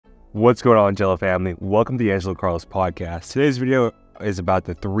What's going on, Jello family? Welcome to the Angelo Carlos podcast. Today's video is about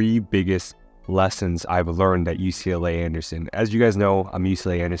the 3 biggest lessons I've learned at UCLA Anderson. As you guys know, I'm a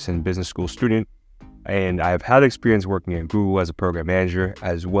UCLA Anderson business school student, and I've had experience working at Google as a program manager,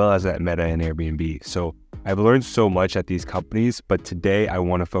 as well as at Meta and Airbnb. So I've learned so much at these companies, but today I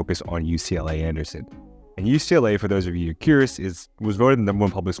want to focus on UCLA Anderson. And UCLA, for those of you curious, was voted the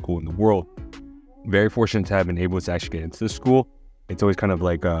 #1 public school in the world. Very fortunate to have been able to actually get into this school. It's always kind of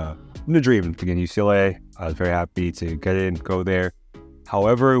like the dream to get into UCLA. I was very happy to get in, go there.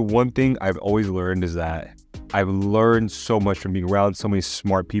 However, one thing I've always learned is that I've learned so much from being around so many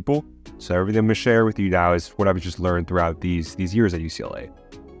smart people. So everything I'm going to share with you now is what I've just learned throughout these years at UCLA.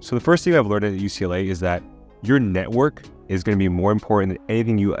 So the first thing I've learned at UCLA is that your network is going to be more important than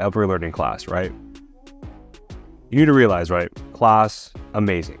anything you ever learned in class, right? You need to realize, right? Class,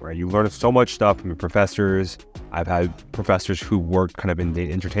 amazing, right? You learn so much stuff from your professors. I've had professors who worked kind of in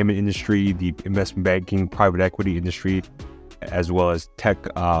the entertainment industry, the investment banking, private equity industry, as well as tech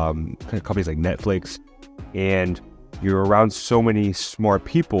companies like Netflix. And you're around so many smart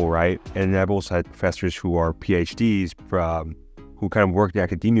people, right? And I've also had professors who are PhDs who kind of worked in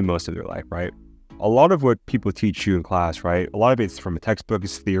academia most of their life, right? A lot of what people teach you in class, right? A lot of it's from a textbook,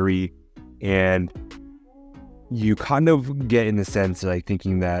 it's theory, and you kind of get in the sense like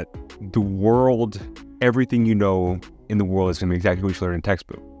thinking that the world, everything you know in the world is going to be exactly what you learn in a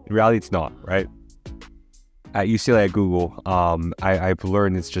textbook. In reality, it's not, right? At UCLA, at Google, I've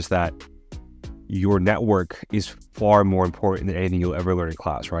learned it's just that your network is far more important than anything you'll ever learn in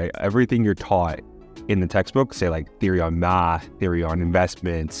class, right? Everything you're taught in the textbook, say like theory on math, theory on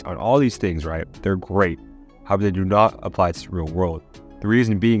investments, on all these things, right? They're great. However, they do not apply to the real world. The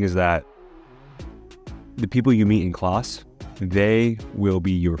reason being is that the people you meet in class, they will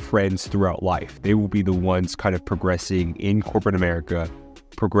be your friends throughout life. They will be the ones kind of progressing in corporate America,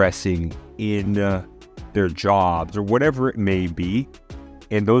 progressing in their jobs or whatever it may be.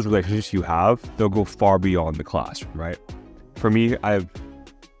 And those relationships you have, they'll go far beyond the classroom, right? For me,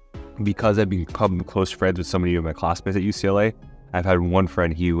 because I've become close friends with so many of my classmates at UCLA, I've had one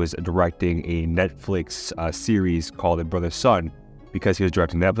friend, he was directing a Netflix series called A Brother's Son. Because he was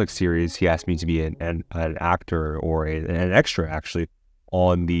directing a Netflix series, he asked me to be an actor or an extra, actually,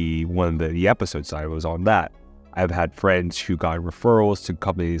 on one of the episodes. I was on that. I've had friends who got referrals to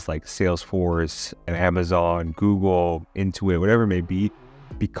companies like Salesforce, Amazon, Google, Intuit, whatever it may be,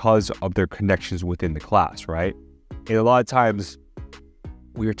 because of their connections within the class, right? And a lot of times,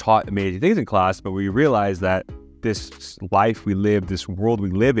 we are taught amazing things in class, but we realize that this life we live, this world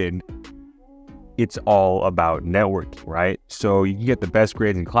we live in, it's all about networking, right? So you can get the best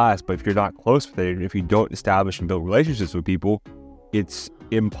grades in class, but if you're not close with it, and if you don't establish and build relationships with people, it's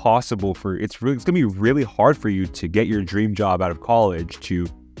impossible it's going to be really hard for you to get your dream job out of college, to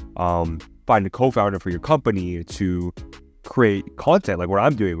find a co-founder for your company, to create content like what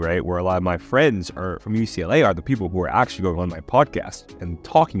I'm doing, right? Where a lot of my friends are from UCLA are the people who are actually going on my podcast and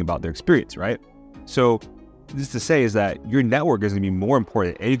talking about their experience, right? So this to say is that your network is going to be more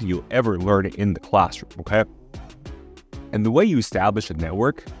important than anything you'll ever learn in the classroom, okay? And the way you establish a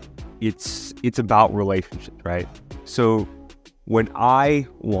network, it's about relationships, right? So when I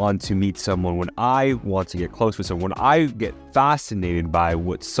want to meet someone, when I want to get close with someone, when I get fascinated by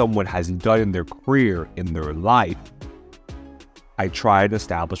what someone has done in their career, in their life, I try to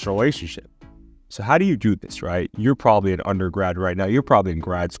establish a relationship. So how do you do this, right? You're probably an undergrad right now. You're probably in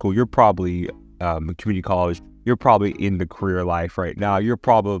grad school. You're probably community college, you're probably in the career life right now. You're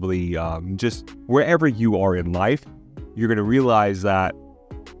probably just wherever you are in life, you're going to realize that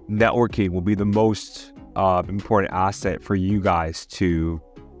networking will be the most important asset for you guys to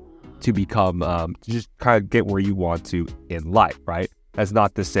become, to just kind of get where you want to in life, right? That's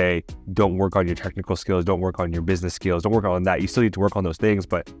not to say don't work on your technical skills, don't work on your business skills, don't work on that. You still need to work on those things,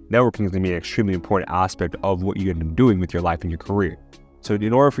 but networking is going to be an extremely important aspect of what you end up doing with your life and your career. So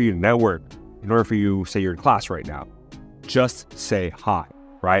in order for you to network, in order for you, say you're in class right now, just say hi,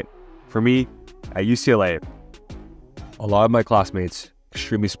 right? For me, at UCLA, a lot of my classmates,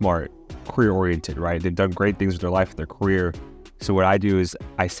 extremely smart, career-oriented, right? They've done great things with their life and their career. So what I do is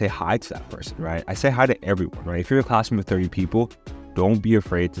I say hi to that person, right? I say hi to everyone, right? If you're in a classroom with 30 people, don't be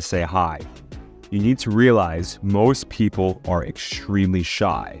afraid to say hi. You need to realize most people are extremely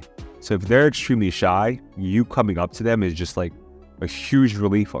shy. So if they're extremely shy, you coming up to them is just like a huge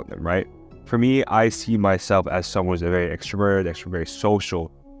relief on them, right? For me, I see myself as someone who's very extroverted, very social,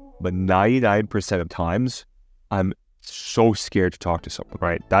 but 99% of times, I'm so scared to talk to someone,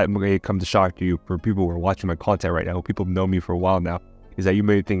 right? That may come to shock to you for people who are watching my content right now, people know me for a while now, is that you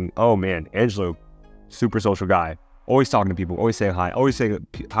may think, oh man, Angelo, super social guy. always talking to people, always saying hi, always saying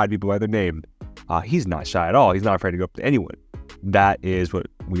hi to people by their name. He's not shy at all. He's not afraid to go up to anyone. That is what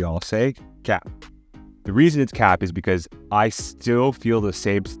we all say, cap. The reason it's cap is because I still feel the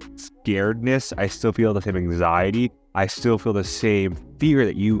same scaredness. I still feel the same anxiety. I still feel the same fear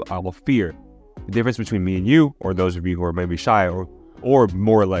that you all fear. The difference between me and you, or those of you who are maybe shy, or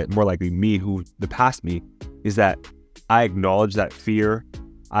more likely me, who the past me, is that I acknowledge that fear,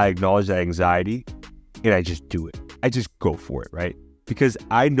 I acknowledge that anxiety, and I just do it. I just go for it, right? Because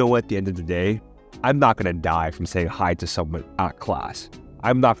I know at the end of the day, I'm not gonna die from saying hi to someone at class.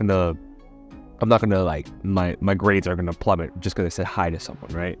 I'm not gonna like, my grades are gonna plummet just because I said hi to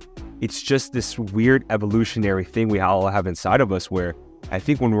someone, right? It's just this weird evolutionary thing we all have inside of us where I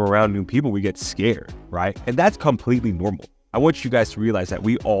think when we're around new people, we get scared, right? And that's completely normal. I want you guys to realize that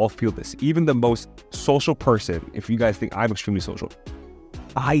we all feel this. Even the most social person, if you guys think I'm extremely social,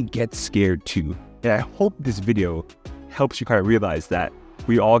 I get scared too. And I hope this video helps you kind of realize that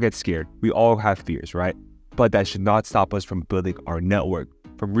we all get scared. We all have fears, right? But that should not stop us from building our network,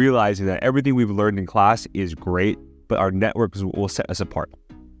 from realizing that everything we've learned in class is great, but our networks will set us apart.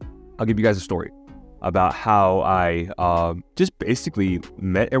 I'll give you guys a story about how I just basically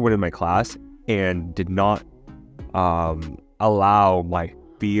met everyone in my class and did not allow my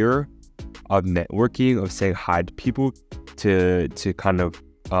fear of networking, of saying hi to people, to kind of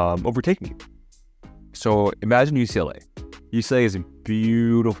overtake me. So imagine UCLA. UCLA is a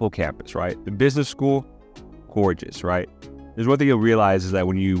beautiful campus, right? The business school, gorgeous, right? There's one thing you'll realize is that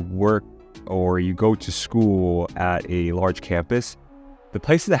when you work or you go to school at a large campus, the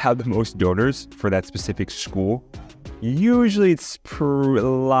places that have the most donors for that specific school, usually it's a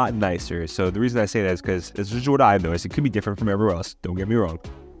lot nicer. So the reason I say that is because this is what I've noticed. It could be different from everywhere else, don't get me wrong.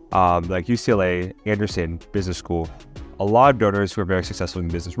 Like UCLA, Anderson Business School, a lot of donors who are very successful in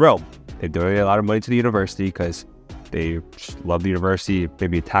the business realm. They donate a lot of money to the university because they just love the university. It may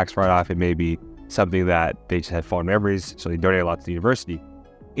be a tax write-off, it may be something that they just have fond memories, so they donate a lot to the university.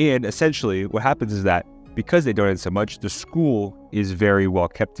 And essentially what happens is that because they donate so much, the school is very well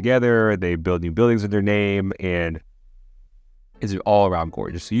kept together. They build new buildings in their name, and it's all around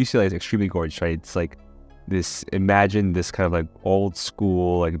gorgeous. So UCLA is extremely gorgeous, right? It's like this, imagine this kind of like old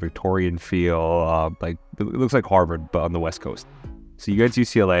school, like Victorian feel, like it looks like Harvard, but on the West Coast. So you go to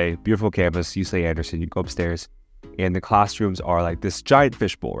UCLA, beautiful campus, UCLA Anderson, you go upstairs, and the classrooms are like this giant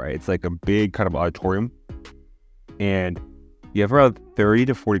fishbowl, right? It's like a big kind of auditorium, and you have around 30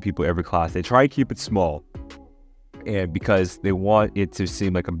 to 40 people every class. They try to keep it small, and because they want it to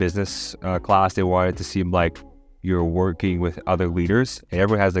seem like a business class, they want it to seem like you're working with other leaders, and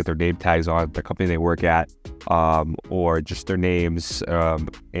everyone has like their name tags on the company they work at, or just their names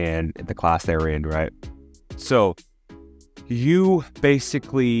and the class they're in, right? So you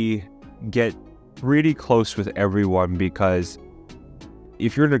basically get pretty close with everyone, because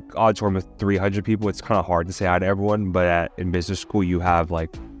if you're in an auditorium with 300 people, it's kind of hard to say hi to everyone. But in business school, you have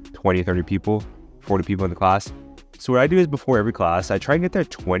like 20, 30 people, 40 people in the class. So what I do is before every class, I try and get there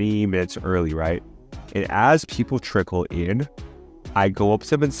 20 minutes early, right? And as people trickle in, I go up to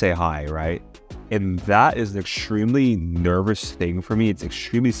them and say hi, right? And that is an extremely nervous thing for me. It's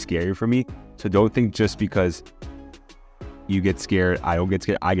extremely scary for me. So don't think just because you get scared, I don't get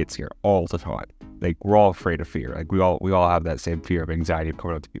scared. I get scared all the time. Like, we're all afraid of fear. Like, we all have that same fear of anxiety of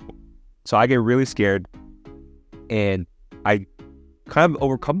coming up to people. So I get really scared, and I kind of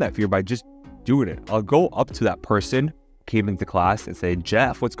overcome that fear by just doing it. I'll go up to that person, came into class, and say,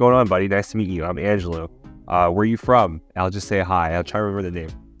 "Jeff, what's going on, buddy? Nice to meet you. I'm Angelo. Where are you from?" And I'll just say hi. I'll try to remember the name.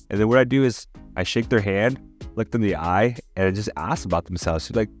 And then what I do is I shake their hand, look them in the eye, and I just ask about themselves.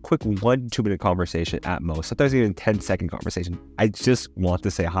 So like quick 1-2 minute conversation at most, sometimes even 10-second conversation. I just want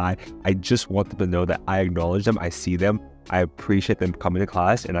to say hi. I just want them to know that I acknowledge them, I see them, I appreciate them coming to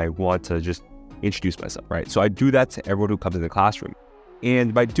class, and I want to just introduce myself, right? So I do that to everyone who comes in the classroom.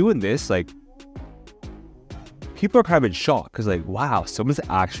 And by doing this, like, people are kind of in shock, because like, wow, someone's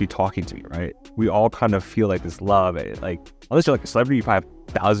actually talking to me, right? We all kind of feel like this love, like, unless you're like a celebrity, you probably have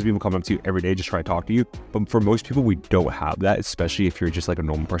thousands of people coming up to you every day just trying to talk to you. But for most people, we don't have that, especially if you're just like a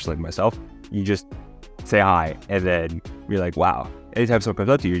normal person like myself. You just say hi, and then you're like, wow. Anytime someone comes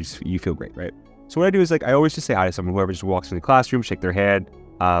up to you, you feel great, right? So what I do is like, I always just say hi to someone, whoever just walks in the classroom, shake their hand,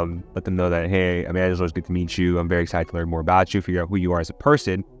 let them know that, hey, I'm Angelo, it's good to meet you. I'm very excited to learn more about you, figure out who you are as a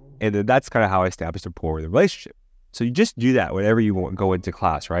person. And then that's kind of how I establish rapport with a relationship. So you just do that whenever you go into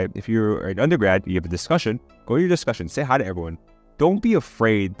class, right? If you're an undergrad, you have a discussion, go to your discussion, say hi to everyone. Don't be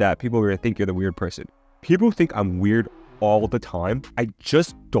afraid that people are going to think you're the weird person. People think I'm weird all the time. I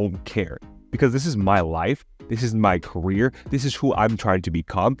just don't care. because this is my life. This is my career. This is who I'm trying to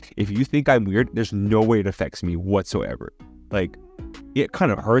become. If you think I'm weird, there's no way it affects me whatsoever. Like, it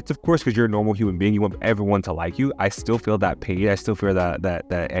kind of hurts, of course, because you're a normal human being. You want everyone to like you. I still feel that pain. I still feel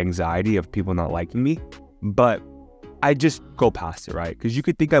that anxiety of people not liking me. But I just go past it, right? Because you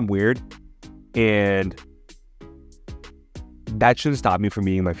could think I'm weird, and that shouldn't stop me from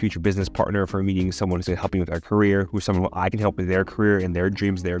meeting my future business partner, from meeting someone who's going to help me with their career, who's someone who I can help with their career and their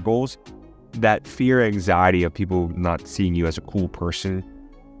dreams, their goals. That fear, anxiety of people not seeing you as a cool person,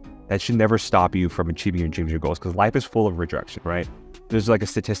 that should never stop you from achieving your dreams, your goals, because life is full of rejection, right? There's like a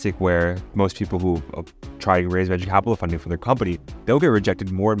statistic where most people who try to raise venture capital funding for their company, they'll get rejected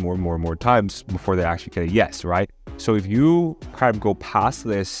more and more times before they actually get a yes, right? So if you kind of go past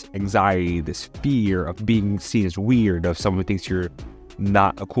this anxiety, this fear of being seen as weird, of someone who thinks you're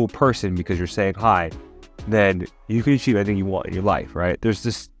not a cool person because you're saying hi, then you can achieve anything you want in your life, right? There's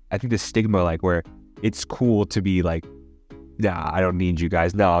this, I think, this stigma like where it's cool to be like, nah, I don't need you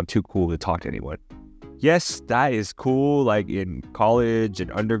guys. No, I'm too cool to talk to anyone. Yes, that is cool, like in college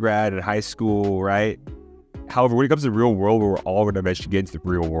and undergrad and high school, right? However, when it comes to the real world, where we're all going to eventually get into the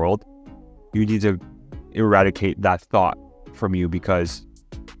real world, you need to eradicate that thought from you, because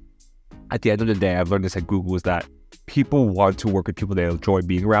at the end of the day, I've learned this at Google, is that people want to work with people they enjoy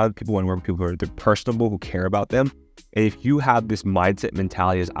being around. People want to work with people who are personable, who care about them. And if you have this mindset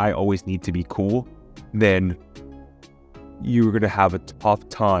mentality as I always need to be cool, then you're going to have a tough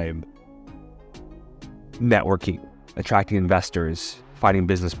time networking, attracting investors, finding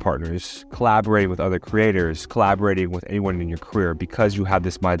business partners, collaborating with other creators, collaborating with anyone in your career, because you have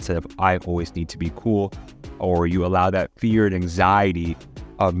this mindset of I always need to be cool, or you allow that fear and anxiety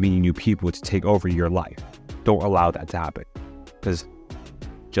of meeting new people to take over your life. Don't allow that to happen, because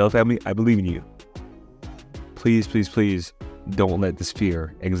Jello family, I believe in you. Please, please, please don't let this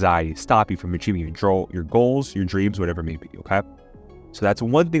fear, anxiety stop you from achieving your goals, your dreams, whatever it may be, okay? So that's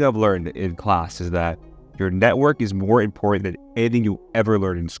one thing I've learned in class, is that your network is more important than anything you ever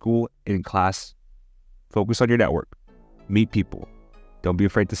learn in school, in class. Focus on your network. Meet people. Don't be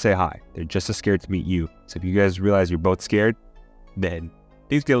afraid to say hi. They're just as scared to meet you. So if you guys realize you're both scared, then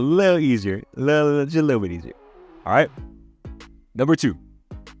things get a little easier, just a little bit easier. All right? Number 2,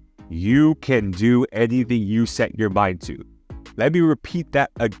 you can do anything you set your mind to. Let me repeat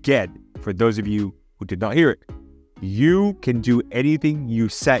that again for those of you who did not hear it. You can do anything you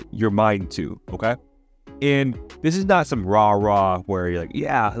set your mind to, okay? And this is not some rah-rah where you're like,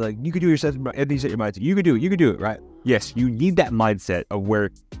 yeah, like you can do anything you set your mind to. You can do it, right? Yes, you need that mindset of where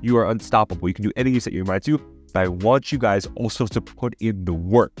you are unstoppable. You can do anything you set your mind to. But I want you guys also to put in the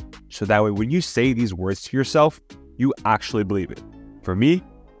work, so that way when you say these words to yourself, you actually believe it. For me,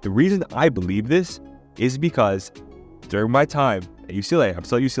 the reason I believe this is because during my time at UCLA, I'm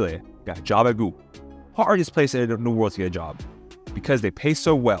still at UCLA, got a job at Google. Hardest place in the world to get a job, because they pay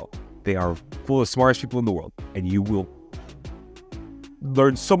so well. They are full of smartest people in the world, and you will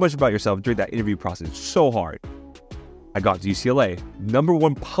learn so much about yourself during that interview process. It's so hard. I got to UCLA,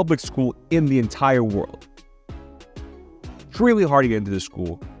 #1 public school in the entire world. It's really hard to get into this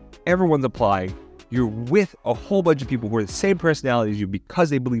school. Everyone's applying. You're with a whole bunch of people who are the same personality as you, because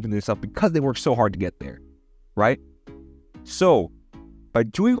they believe in themselves, because they work so hard to get there, right? So by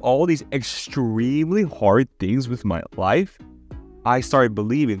doing all these extremely hard things with my life, I started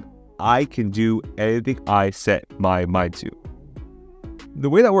believing I can do anything I set my mind to.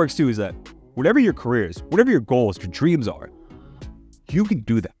 The way that works too is that whatever your career is, whatever your goals, your dreams are, you can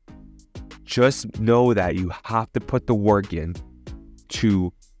do that. Just know that you have to put the work in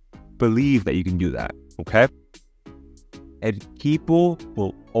to believe that you can do that, okay? And people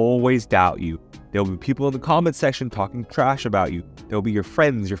will always doubt you. There'll be people in the comment section talking trash about you. There'll be your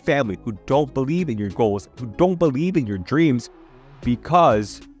friends, your family who don't believe in your goals, who don't believe in your dreams,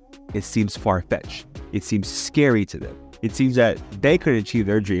 because it seems far-fetched. It seems scary to them. It seems that they couldn't achieve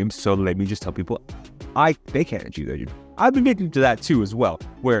their dreams, so let me just tell people they can't achieve their dreams. I've been victim to that too as well,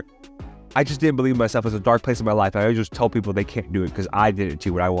 where I just didn't believe in myself. As a dark place in my life. I just tell people they can't do it because I didn't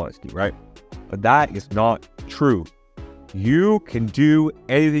achieve what I wanted to do, right? But that is not true. You can do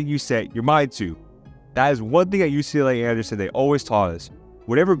anything you set your mind to. That is one thing at UCLA Anderson they always taught us.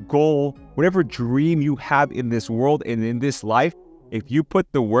 Whatever goal, whatever dream you have in this world and in this life, if you put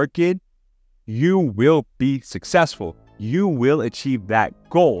the work in, you will be successful. You will achieve that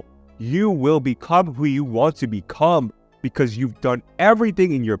goal. You will become who you want to become, because you've done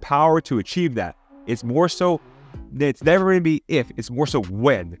everything in your power to achieve that. It's more so, it's never going to be if, it's more so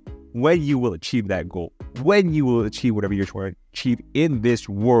when you will achieve that goal, when you will achieve whatever you're trying to achieve in this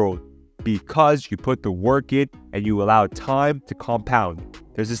world. because you put the work in and you allow time to compound.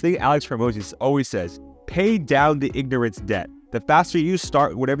 There's this thing Alex Hormozi always says, pay down the ignorance debt. The faster you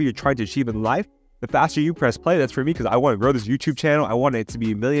start whatever you're trying to achieve in life, the faster you press play. That's for me because I want to grow this YouTube channel. I want it to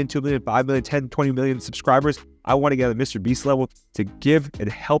be 1 million, 2 million, 5 million, 10, 20 million subscribers. I want to get at the Mr. Beast level to give and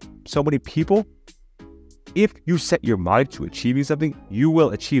help so many people. If you set your mind to achieving something, you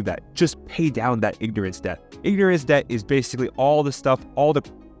will achieve that. Just pay down that ignorance debt. Ignorance debt is basically all the stuff, all the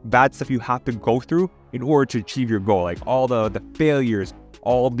bad stuff you have to go through in order to achieve your goal. Like all the failures,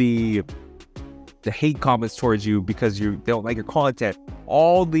 all the hate comments towards you because you don't like your content,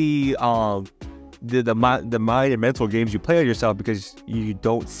 all the mind and mental games you play on yourself because you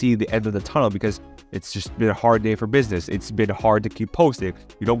don't see the end of the tunnel because it's just been a hard day for business. It's been hard to keep posting.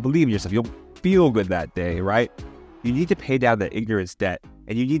 You don't believe in yourself. You don't feel good that day, right? You need to pay down that ignorance debt,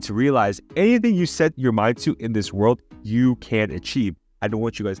 and you need to realize anything you set your mind to in this world, you can achieve. I don't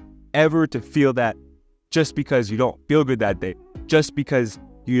want you guys ever to feel that just because you don't feel good that day, just because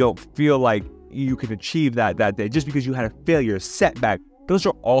you don't feel like you can achieve that day, just because you had a failure, a setback. Those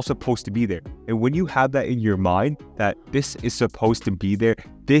are all supposed to be there. And when you have that in your mind, that this is supposed to be there,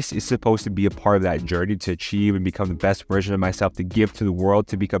 this is supposed to be a part of that journey to achieve and become the best version of myself, to give to the world,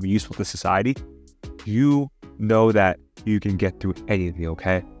 to become useful to society, you know that you can get through anything,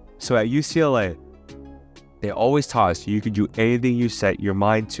 okay? So at UCLA, they always taught us you can do anything you set your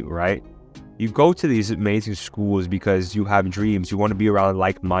mind to, right? You go to these amazing schools because you have dreams. You want to be around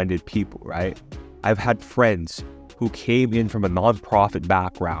like-minded people, right? I've had friends who came in from a nonprofit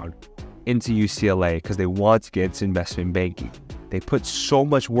background into UCLA because they want to get into investment banking. They put so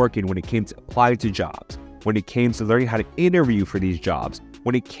much work in when it came to applying to jobs, when it came to learning how to interview for these jobs,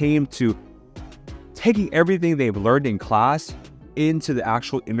 when it came to taking everything they've learned in class into the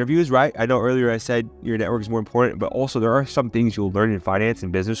actual interviews, right? I know earlier I said your network is more important, but also there are some things you'll learn in finance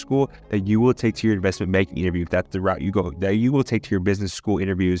and business school that you will take to your investment banking interview if that's the route you go, that you will take to your business school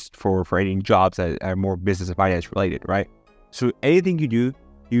interviews for any jobs that are more business and finance related, right? So anything you do,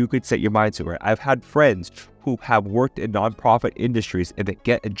 you could set your mind to, right? I've had friends who have worked in nonprofit industries and they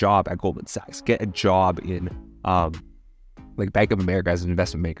get a job at Goldman Sachs, get a job in like Bank of America as an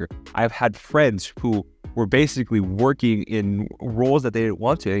investment banker. I've had friends who were basically working in roles that they didn't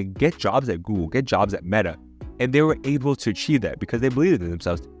want to and get jobs at Google, get jobs at Meta. And they were able to achieve that because they believed in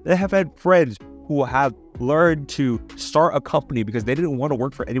themselves. They have had friends who have learned to start a company because they didn't want to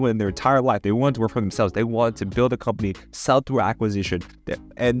work for anyone in their entire life. They wanted to work for themselves. They wanted to build a company, sell through acquisition,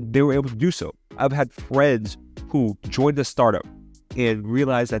 and they were able to do so. I've had friends who joined a startup and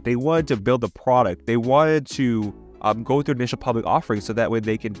realized that they wanted to build a product. They wanted to go through initial public offering so that way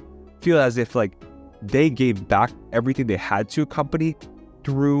they can feel as if like they gave back everything they had to a company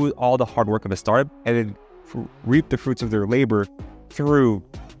through all the hard work of a startup and then reap the fruits of their labor through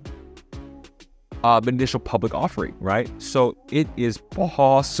initial public offering, right? So it is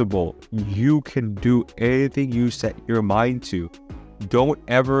possible. You can do anything you set your mind to. Don't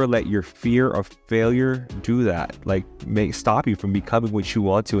ever let your fear of failure do that. Like stop you from becoming what you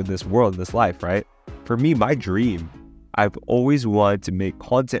want to in this world, in this life, right? For me, my dream, I've always wanted to make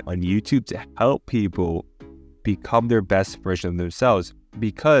content on YouTube to help people become their best version of themselves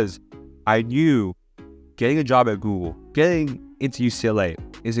because I knew getting a job at Google, getting into UCLA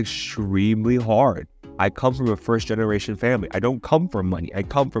is extremely hard. I come from a first-generation family. I don't come from money. I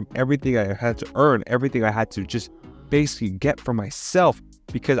come from everything I had to earn, everything I had to just basically get for myself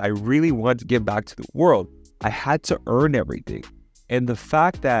because I really wanted to give back to the world. I had to earn everything. And the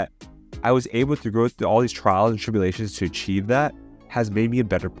fact that I was able to go through all these trials and tribulations to achieve that has made me a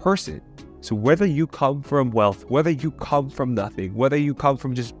better person. So whether you come from wealth, whether you come from nothing, whether you come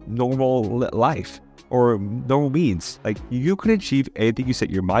from just normal life or normal means, like you can achieve anything you set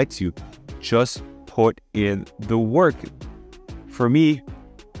your mind to. Just put in the work. For me,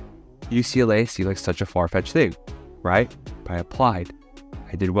 UCLA seemed like such a far-fetched thing, right? But I applied.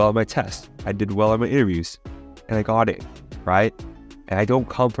 I did well on my test. I did well on my interviews and I got it, right? And I don't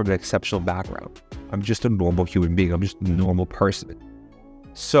come from an exceptional background. I'm just a normal human being. I'm just a normal person.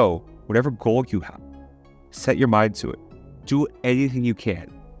 So whatever goal you have, set your mind to it. Do anything you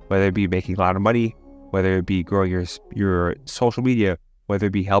can, whether it be making a lot of money, whether it be growing your social media, whether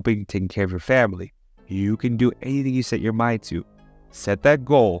it be helping, taking care of your family. You can do anything you set your mind to. Set that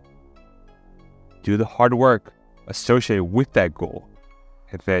goal. Do the hard work associated with that goal.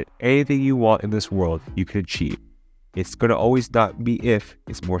 And that anything you want in this world, you can achieve. It's going to always not be if,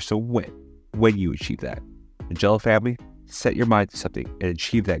 it's more so when you achieve that. Angela family, set your mind to something and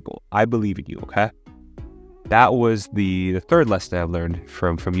achieve that goal. I believe in you, okay? That was the third lesson I learned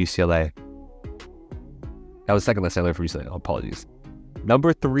from UCLA. That was the second lesson I learned from UCLA. Apologies.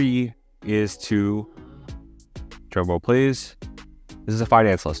 Number 3 is to, drum roll please, this is a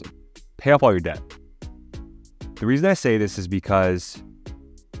finance lesson. Pay off all your debt. The reason I say this is because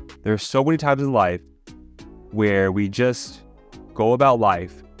there are so many times in life where we just go about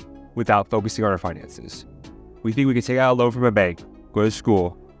life without focusing on our finances. We think we can take out a loan from a bank, go to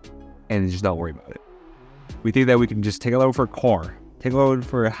school, and just not worry about it. We think that we can just take a loan for a car, take a loan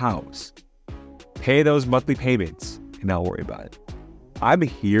for a house, pay those monthly payments, and not worry about it. I'm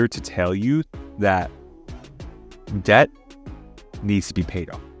here to tell you that debt needs to be paid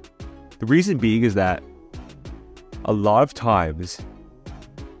off. The reason being is that a lot of times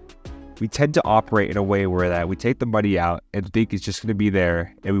we tend to operate in a way where that we take the money out and think it's just going to be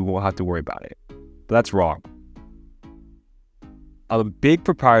there and we won't have to worry about it. But that's wrong. I'm a big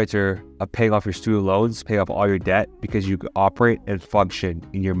proprietor of paying off your student loans, paying off all your debt, because you can operate and function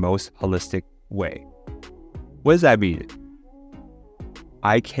in your most holistic way. What does that mean?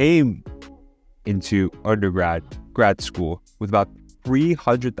 I came into grad school with about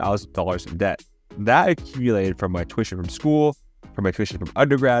 $300,000 in debt. That accumulated from my tuition from school, from my tuition from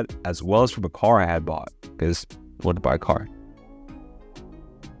undergrad, as well as from a car I had bought, because I wanted to buy a car.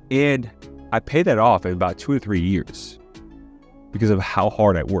 And I paid that off in about 2 or 3 years because of how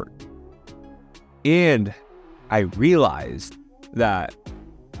hard I worked. And I realized that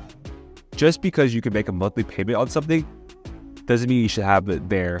just because you can make a monthly payment on something doesn't mean you should have it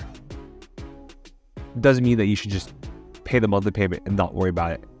there. Doesn't mean that you should just pay the monthly payment and not worry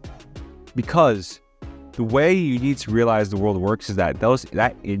about it. Because the way you need to realize the world works is that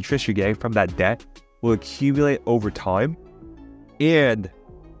that interest you're getting from that debt will accumulate over time, and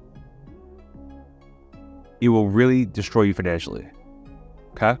it will really destroy you financially.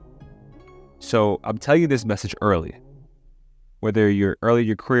 Okay? So I'm telling you this message early. Whether you're early in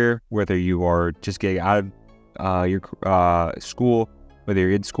your career, whether you are just getting out of your school, whether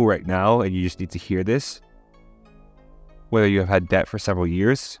you're in school right now and you just need to hear this, whether you have had debt for several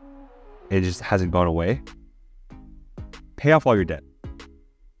years, it just hasn't gone away, pay off all your debt.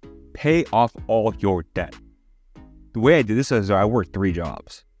 Pay off all your debt. The way I did this is I worked 3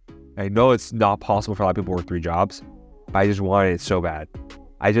 jobs. I know it's not possible for a lot of people to work 3 jobs, but I just wanted it so bad.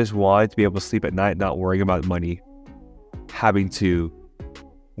 I just wanted to be able to sleep at night, not worrying about money, having to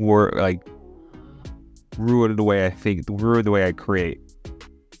work, like, ruin the way I think, ruin the way I create.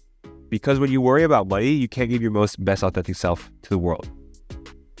 Because when you worry about money, you can't give your best authentic self to the world.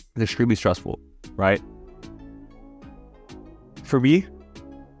 It's extremely stressful, right? For me,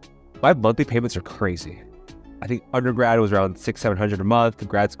 my monthly payments are crazy. I think undergrad was around $600-700 a month,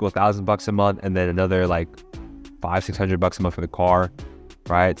 grad school $1,000 a month, and then another like $500-600 a month for the car,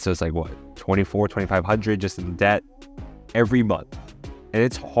 right? So it's like what, $2,400-2,500 just in debt every month. And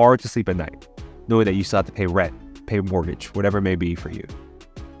it's hard to sleep at night, knowing that you still have to pay rent, pay mortgage, whatever it may be for you.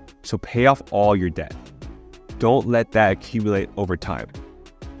 So pay off all your debt. Don't let that accumulate over time.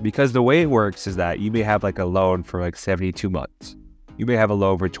 Because the way it works is that you may have like a loan for like 72 months. You may have a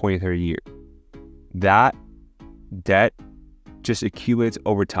loan for 20-30 years. That debt just accumulates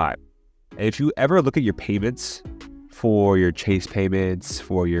over time. And if you ever look at your payments for your Chase payments,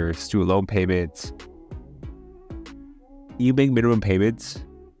 for your student loan payments, you make minimum payments,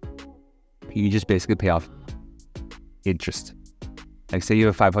 you just basically pay off interest. Like say you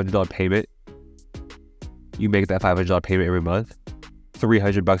have a $500 payment, you make that $500 payment every month,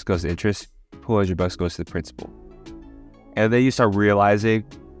 $300 goes to interest, $200 goes to the principal. And then you start realizing,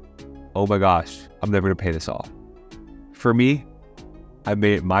 oh my gosh, I'm never gonna pay this off. For me, I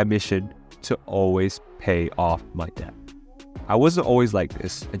made it my mission to always pay off my debt. I wasn't always like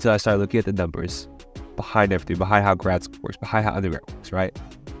this until I started looking at the numbers behind everything, behind how grad school works, behind how undergrad works, right?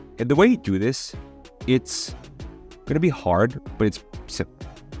 And the way you do this, it's gonna be hard, but it's simple,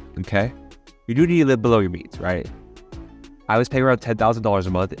 okay? You do need to live below your means, right? I was paying around $10,000 a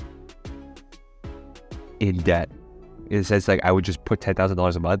month in debt. In a sense, like I would just put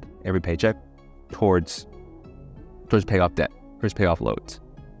 $10,000 a month every paycheck towards paying off debt, towards paying off loans.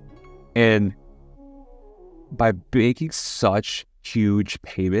 And by making such huge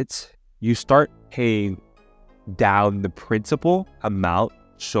payments, you start paying down the principal amount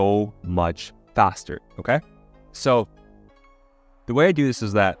so much faster, okay? So the way I do this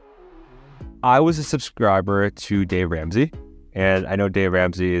is that I was a subscriber to Dave Ramsey, and I know Dave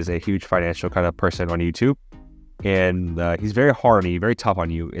Ramsey is a huge financial kind of person on YouTube, and he's very hard on you, very tough on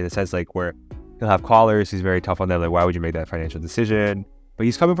you in a sense like where he'll have callers, he's very tough on them, like why would you make that financial decision? But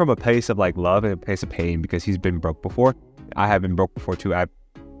he's coming from a place of like love and a place of pain because he's been broke before. I have been broke before too. I've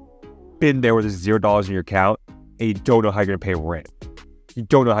been there where there's $0 in your account and you don't know how you're gonna pay rent. You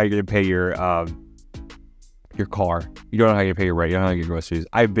don't know how you're gonna pay your car. You don't know how you're gonna pay your rent. You don't know how you get groceries.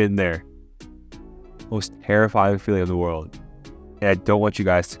 I've been there. most terrifying feeling in the world. And I don't want you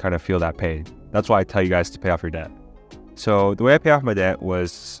guys to kind of feel that pain. That's why I tell you guys to pay off your debt. So the way I pay off my debt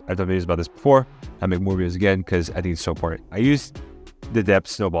was, I've done videos about this before. I make more videos again because I think it's so important. I use the debt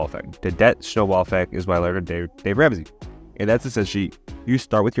snowball effect. The debt snowball effect is what I learned from Dave Ramsey. And that's essentially, you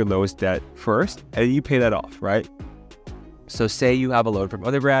start with your lowest debt first and you pay that off, right? So say you have a loan from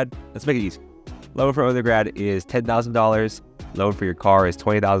undergrad. Let's make it easy. Loan from undergrad is $10,000. Loan for your car is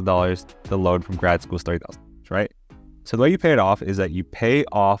 $20,000. The loan from grad school is $30,000, right? So the way you pay it off is that you pay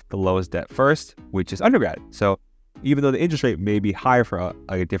off the lowest debt first, which is undergrad. So even though the interest rate may be higher for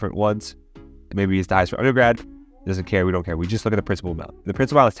different ones, maybe it's the highest for undergrad, doesn't care, we don't care. We just look at the principal amount. The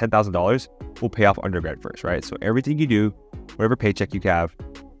principal amount is $10,000. We'll pay off undergrad first, right? So everything you do, whatever paycheck you have,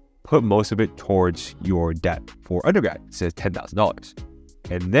 put most of it towards your debt for undergrad. It says $10,000.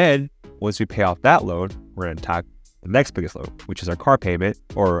 And then once we pay off that loan, we're going to attack the next biggest loan, which is our car payment,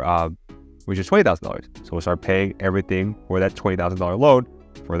 or which is $20,000. So we'll start paying everything for that $20,000 loan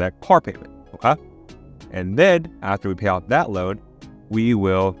for that car payment, okay? And then after we pay off that loan, we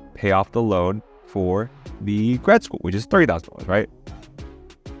will pay off the loan for the grad school, which is $30,000, right?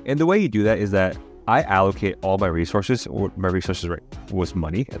 And the way you do that is that I allocate all my resources, or my resources was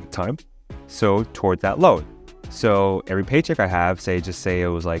money at the time, so towards that loan. So every paycheck I have, say it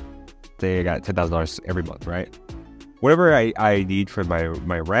was like, say I got $10,000 every month, right? Whatever I need for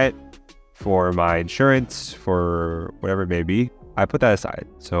my rent, for my insurance, for whatever it may be, I put that aside.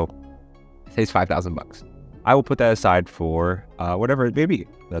 So say it's $5,000. I will put that aside for whatever it may be.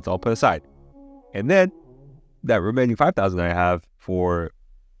 That's all put aside. And then that remaining $5,000 I have for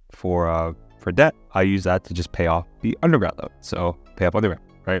debt, I use that to just pay off the undergrad loan. So pay off undergrad,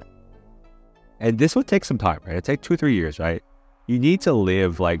 right? And this will take some time, right? It'll take 2 or 3 years, right? You need to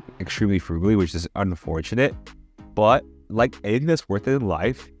live like extremely frugally, which is unfortunate. But like anything that's worth it in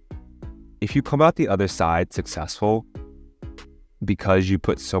life, if you come out the other side successful because you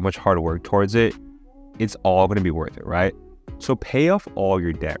put so much hard work towards it, it's all going to be worth it, right? So pay off all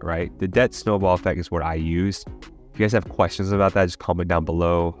your debt, right? The debt snowball effect is what I use. If you guys have questions about that, just comment down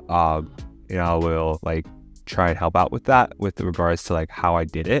below. And I will like try and help out with that with regards to like how I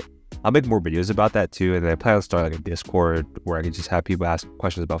did it. I'll make more videos about that too. And then I plan on starting like a Discord where I can just have people ask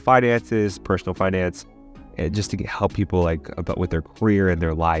questions about finances, personal finance, and just to help people like about with their career and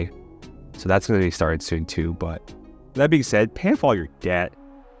their life. So that's going to be starting soon too. But that being said, pay off all your debt,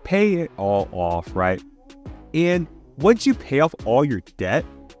 pay it all off, right? And once you pay off all your debt,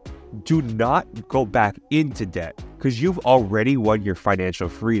 do not go back into debt because you've already won your financial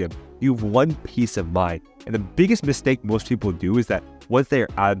freedom. You've won peace of mind. And the biggest mistake most people do is that once they're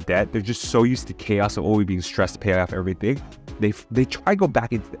out of debt, they're just so used to chaos of always being stressed to pay off everything. They try to go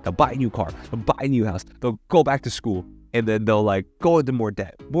back into debt. They'll buy a new car, they'll buy a new house, they'll go back to school, and then they'll like go into more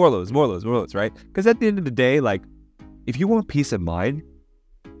debt, more loans, right? Because at the end of the day, like if you want peace of mind,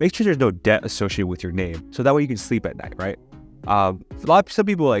 make sure there's no debt associated with your name. So that way you can sleep at night, right? Some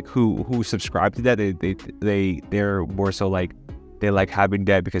people like who subscribe to that, they're more so like, they like having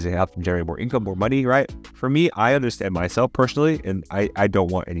debt because it helps them generate more income, more money, right? For me, I understand myself personally, and I don't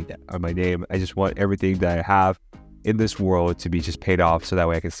want any debt on my name. I just want everything that I have in this world to be just paid off so that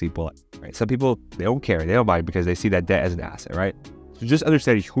way I can sleep well, right? Some people, they don't care, they don't mind because they see that debt as an asset, right? So just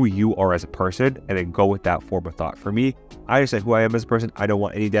understand who you are as a person and then go with that form of thought. For me, I understand who I am as a person. I don't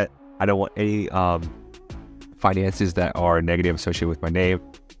want any debt. I don't want any finances that are negative associated with my name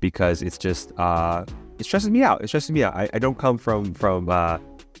because it's just it stresses me out. I don't come from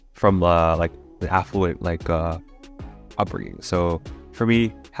like an affluent like upbringing. So for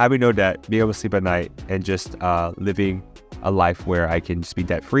me, having no debt, being able to sleep at night, and just living a life where I can just be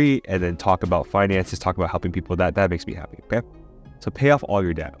debt free and then talk about finances, talk about helping people, that makes me happy. Okay, so pay off all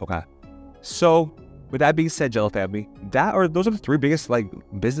your debt. Okay, so with that being said, Jello family, those are the 3 biggest like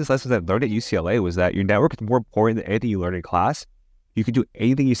business lessons I've learned at UCLA. Was that your network is more important than anything you learn in class. You can do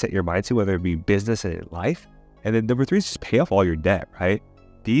anything you set your mind to, whether it be business and in life. And then number 3 is just pay off all your debt, right?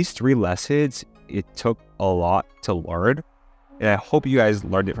 These 3 lessons, it took a lot to learn. And I hope you guys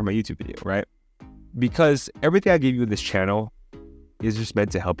learned it from my YouTube video, right? Because everything I give you in this channel is just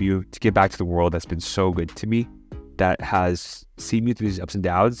meant to help you to get back to the world that's been so good to me, that has seen me through these ups and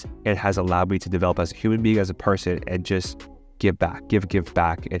downs and has allowed me to develop as a human being, as a person, and just give back, give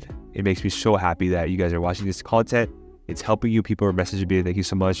back. It makes me so happy that you guys are watching this content. It's helping you. People are messaging me. Thank you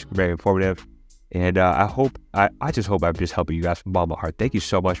so much. Very informative. And I just hope I'm just helping you guys from the bottom of my heart. Thank you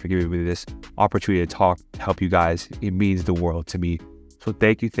so much for giving me this opportunity to talk, to help you guys. It means the world to me. So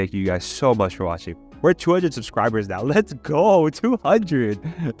thank you guys so much for watching. We're at 200 subscribers now. Let's go,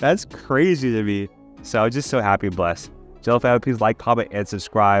 200. That's crazy to me. So I'm just so happy and blessed. Jello fam, please like, comment, and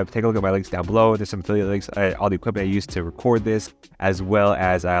subscribe. Take a look at my links down below. There's some affiliate links, all the equipment I used to record this, as well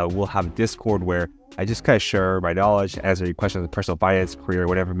as we'll have a Discord where I just kind of share my knowledge, answer your questions on personal finance, career,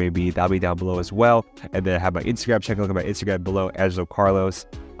 whatever it may be. That'll be down below as well. And then I have my Instagram. Check a look at my Instagram below, Angelo Carlos,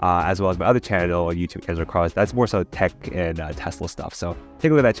 as well as my other channel on YouTube, Angelo Carlos. That's more so tech and Tesla stuff. So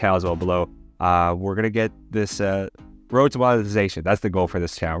take a look at that channel as well below. We're going to get this road to monetization. That's the goal for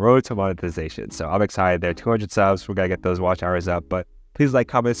this channel, road to monetization. So I'm excited there. 200 subs. We're going to get those watch hours up. But please like,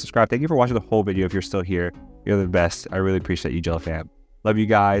 comment, subscribe. Thank you for watching the whole video. If you're still here, you're the best. I really appreciate you, Jello fam. Love you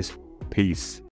guys. Peace.